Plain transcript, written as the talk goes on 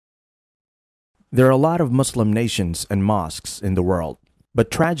There are a lot of Muslim nations and mosques in the world, but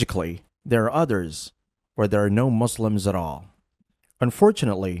tragically, there are others where there are no Muslims at all.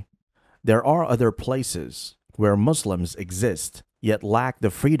 Unfortunately, there are other places where Muslims exist yet lack the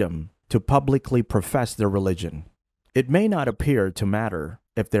freedom to publicly profess their religion. It may not appear to matter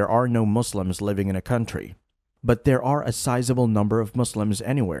if there are no Muslims living in a country, but there are a sizable number of Muslims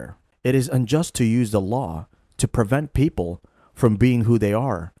anywhere. It is unjust to use the law to prevent people from being who they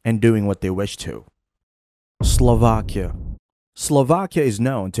are and doing what they wish to. Slovakia. Slovakia is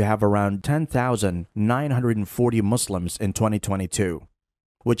known to have around 10,940 Muslims in 2022,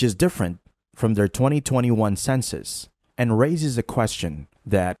 which is different from their 2021 census and raises a question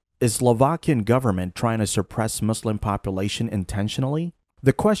that is Slovakian government trying to suppress Muslim population intentionally?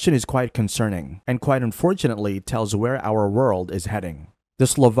 The question is quite concerning and quite unfortunately tells where our world is heading. The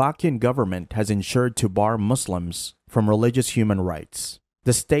Slovakian government has ensured to bar Muslims from religious human rights.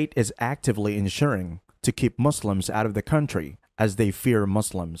 The state is actively ensuring to keep Muslims out of the country as they fear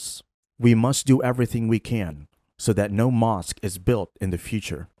Muslims. We must do everything we can so that no mosque is built in the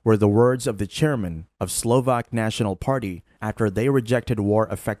future, were the words of the chairman of Slovak National Party after they rejected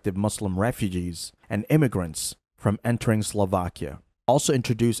war-affected Muslim refugees and immigrants from entering Slovakia. Also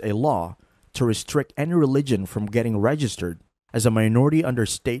introduced a law to restrict any religion from getting registered as a minority under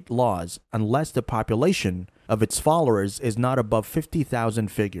state laws unless the population of its followers is not above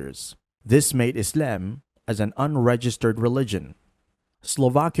 50,000 figures. This made Islam as an unregistered religion.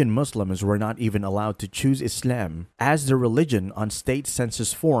 Slovakian Muslims were not even allowed to choose Islam as their religion on state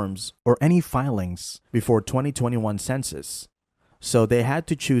census forms or any filings before 2021 census, so they had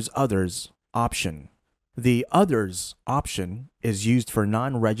to choose others option. The others option is used for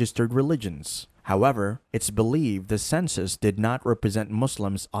non-registered religions. However, it's believed the census did not represent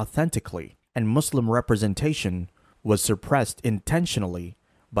Muslims authentically, and Muslim representation was suppressed intentionally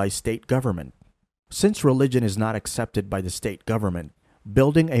by state government. Since religion is not accepted by the state government,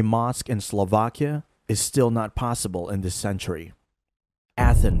 building a mosque in Slovakia is still not possible in this century.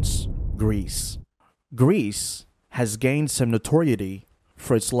 Athens, Greece. Greece has gained some notoriety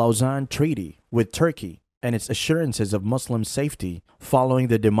for its Lausanne Treaty with Turkey and its assurances of Muslim safety following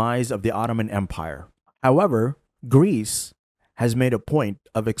the demise of the Ottoman Empire. However, Greece has made a point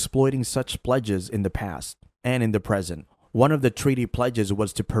of exploiting such pledges in the past and in the present. One of the treaty pledges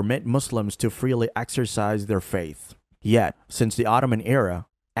was to permit Muslims to freely exercise their faith. Yet, since the Ottoman era,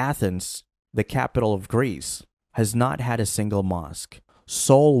 Athens, the capital of Greece, has not had a single mosque.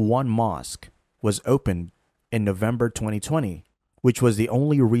 Sole one mosque was opened in November 2020, which was the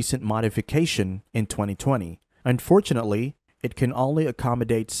only recent modification in 2020. Unfortunately, it can only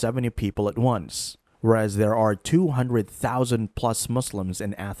accommodate 70 people at once, whereas there are 200,000 plus Muslims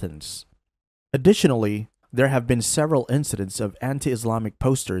in Athens. Additionally, there have been several incidents of anti-Islamic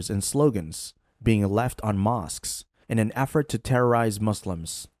posters and slogans being left on mosques in an effort to terrorize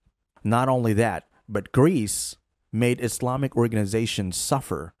Muslims. Not only that, but Greece made Islamic organizations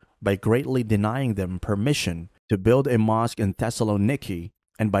suffer by greatly denying them permission to build a mosque in Thessaloniki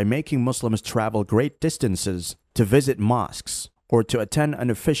and by making Muslims travel great distances to visit mosques or to attend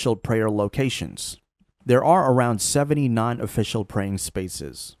unofficial prayer locations. There are around 70 non-official praying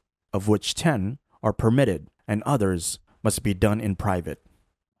spaces, of which 10 are permitted and others must be done in private.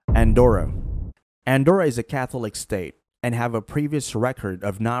 Andorra. Andorra is a Catholic state and have a previous record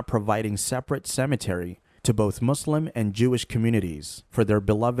of not providing separate cemetery to both Muslim and Jewish communities for their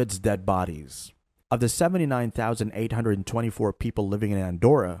beloveds' dead bodies. Of the 79,824 people living in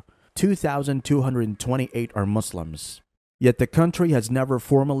Andorra, 2,228 are Muslims. Yet the country has never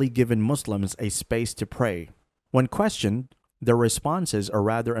formally given Muslims a space to pray. When questioned, their responses are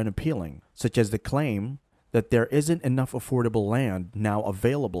rather unappealing, such as the claim that there isn't enough affordable land now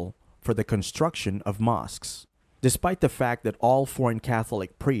available for the construction of mosques. Despite the fact that all foreign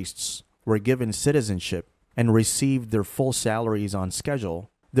Catholic priests were given citizenship and received their full salaries on schedule,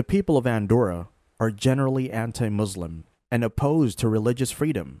 the people of Andorra are generally anti-Muslim and opposed to religious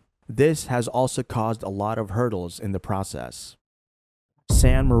freedom. This has also caused a lot of hurdles in the process.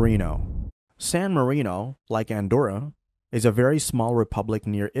 San Marino. San Marino, like Andorra, is a very small republic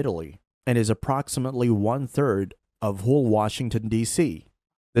near Italy and is approximately 1/3 of whole Washington, D.C.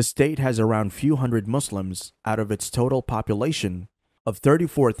 The state has around few hundred Muslims out of its total population of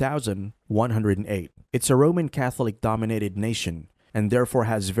 34,108. It's a Roman Catholic-dominated nation and therefore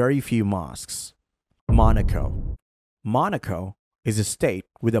has very few mosques. Monaco. Monaco is a state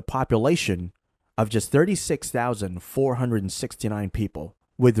with a population of just 36,469 people,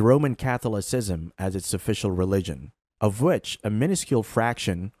 with Roman Catholicism as its official religion, of which a minuscule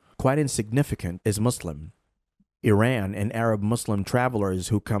fraction, quite insignificant, is Muslim. Iran and Arab Muslim travelers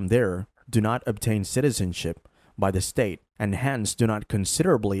who come there do not obtain citizenship by the state and hence do not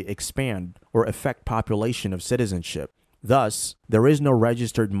considerably expand or affect population of citizenship. Thus, there is no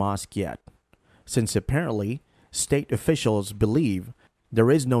registered mosque yet, since apparently state officials believe there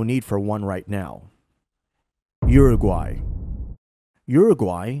is no need for one right now. Uruguay.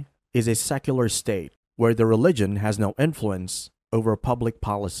 Uruguay is a secular state where the religion has no influence over public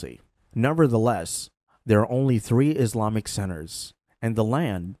policy. Nevertheless, there are only 3 Islamic centers, and the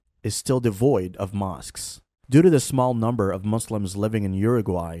land is still devoid of mosques. Due to the small number of Muslims living in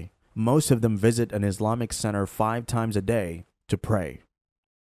Uruguay, most of them visit an Islamic center 5 times a day to pray.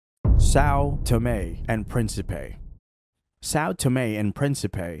 Sao Tome and Principe. Sao Tome and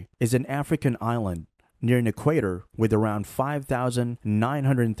Principe is an African island near an equator with around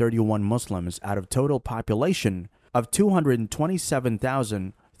 5,931 Muslims out of total population of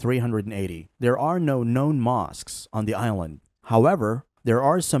 227,380. There are no known mosques on the island. However, there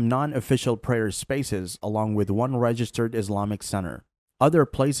are some non-official prayer spaces along with 1 registered Islamic center. Other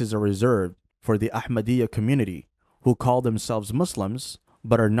places are reserved for the Ahmadiyya community, who call themselves Muslims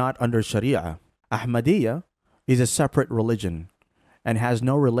but are not under Sharia. Ahmadiyya is a separate religion and has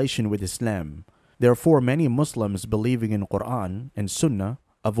no relation with Islam. Therefore, many Muslims believing in Quran and Sunnah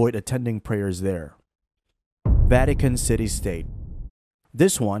avoid attending prayers there. Vatican City State.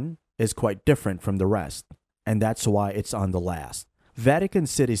 This one is quite different from the rest, and that's why it's on the last. Vatican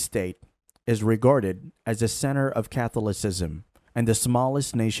City State is regarded as the center of Catholicism and the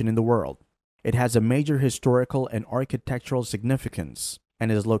smallest nation in the world. It has a major historical and architectural significance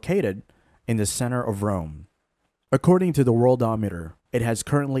and is located in the center of Rome. According to the Worldometer, it has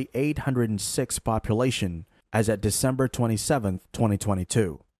currently 806 population as at December 27,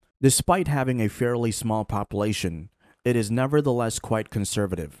 2022. Despite having a fairly small population, it is nevertheless quite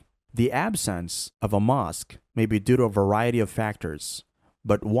conservative. The absence of a mosque may be due to a variety of factors,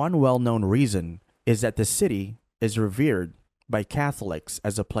 but one well-known reason is that the city is revered by Catholics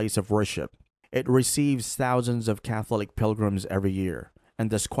as a place of worship. It receives thousands of Catholic pilgrims every year,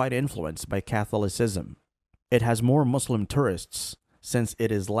 and thus quite influenced by Catholicism. It has more Muslim tourists since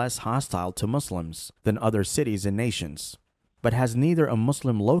it is less hostile to Muslims than other cities and nations, but has neither a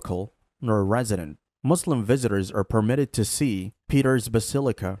Muslim local nor a resident. Muslim visitors are permitted to see Peter's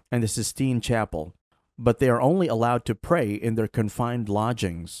Basilica and the Sistine Chapel, but they are only allowed to pray in their confined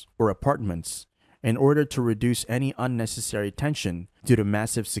lodgings or apartments in order to reduce any unnecessary tension due to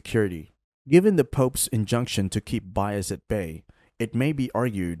massive security. Given the Pope's injunction to keep bias at bay, it may be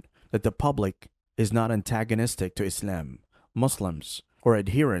argued that the public is not antagonistic to Islam, Muslims, or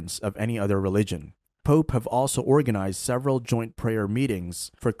adherents of any other religion. Pope have also organized several joint prayer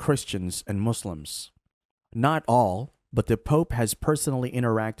meetings for Christians and Muslims. Not all, but the Pope has personally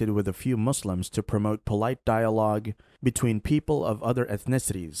interacted with a few Muslims to promote polite dialogue between people of other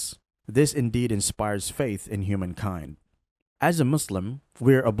ethnicities. This indeed inspires faith in humankind. As a Muslim,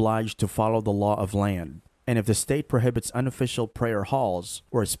 we are obliged to follow the law of land, and if the state prohibits unofficial prayer halls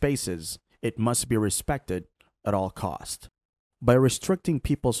or spaces, it must be respected at all cost. By restricting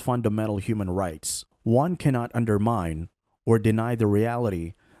people's fundamental human rights, one cannot undermine or deny the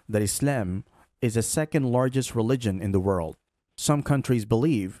reality that Islam is the second largest religion in the world. Some countries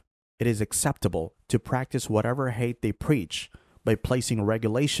believe it is acceptable to practice whatever hate they preach by placing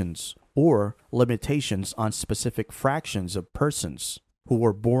regulations or limitations on specific fractions of persons who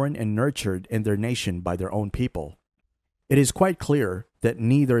were born and nurtured in their nation by their own people. It is quite clear that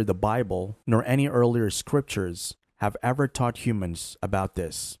neither the Bible nor any earlier scriptures have ever taught humans about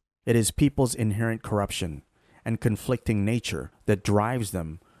this. It is people's inherent corruption and conflicting nature that drives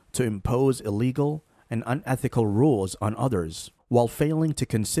them to impose illegal and unethical rules on others, while failing to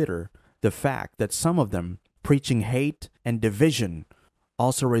consider the fact that some of them, preaching hate and division,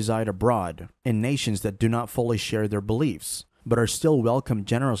 also reside abroad in nations that do not fully share their beliefs, but are still welcomed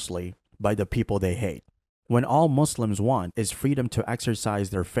generously by the people they hate. When all Muslims want is freedom to exercise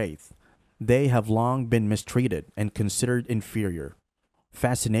their faith, they have long been mistreated and considered inferior.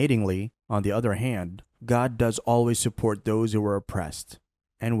 Fascinatingly, on the other hand, God does always support those who are oppressed,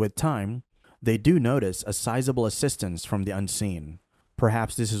 and with time, they do notice a sizable assistance from the unseen.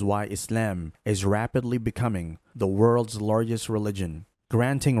 Perhaps this is why Islam is rapidly becoming the world's largest religion,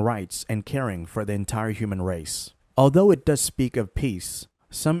 granting rights and caring for the entire human race. Although it does speak of peace,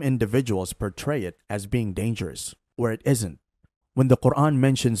 some individuals portray it as being dangerous, where it isn't. When the Quran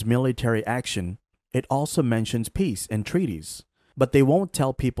mentions military action, it also mentions peace and treaties. But they won't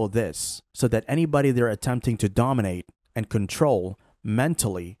tell people this, so that anybody they're attempting to dominate and control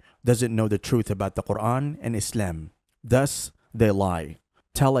mentally doesn't know the truth about the Quran and Islam. Thus, they lie,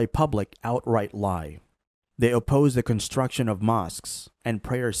 tell a public outright lie. They oppose the construction of mosques and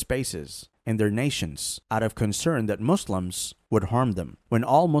prayer spaces in their nations out of concern that Muslims would harm them, when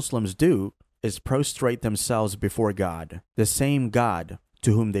all Muslims do is prostrate themselves before God, the same God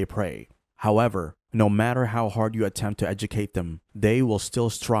to whom they pray. However, no matter how hard you attempt to educate them, they will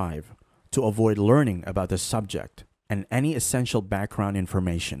still strive to avoid learning about the subject and any essential background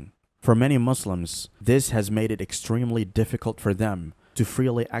information. For many Muslims, this has made it extremely difficult for them to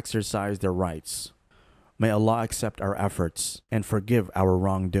freely exercise their rights. May Allah accept our efforts and forgive our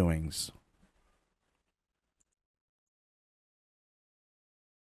wrongdoings.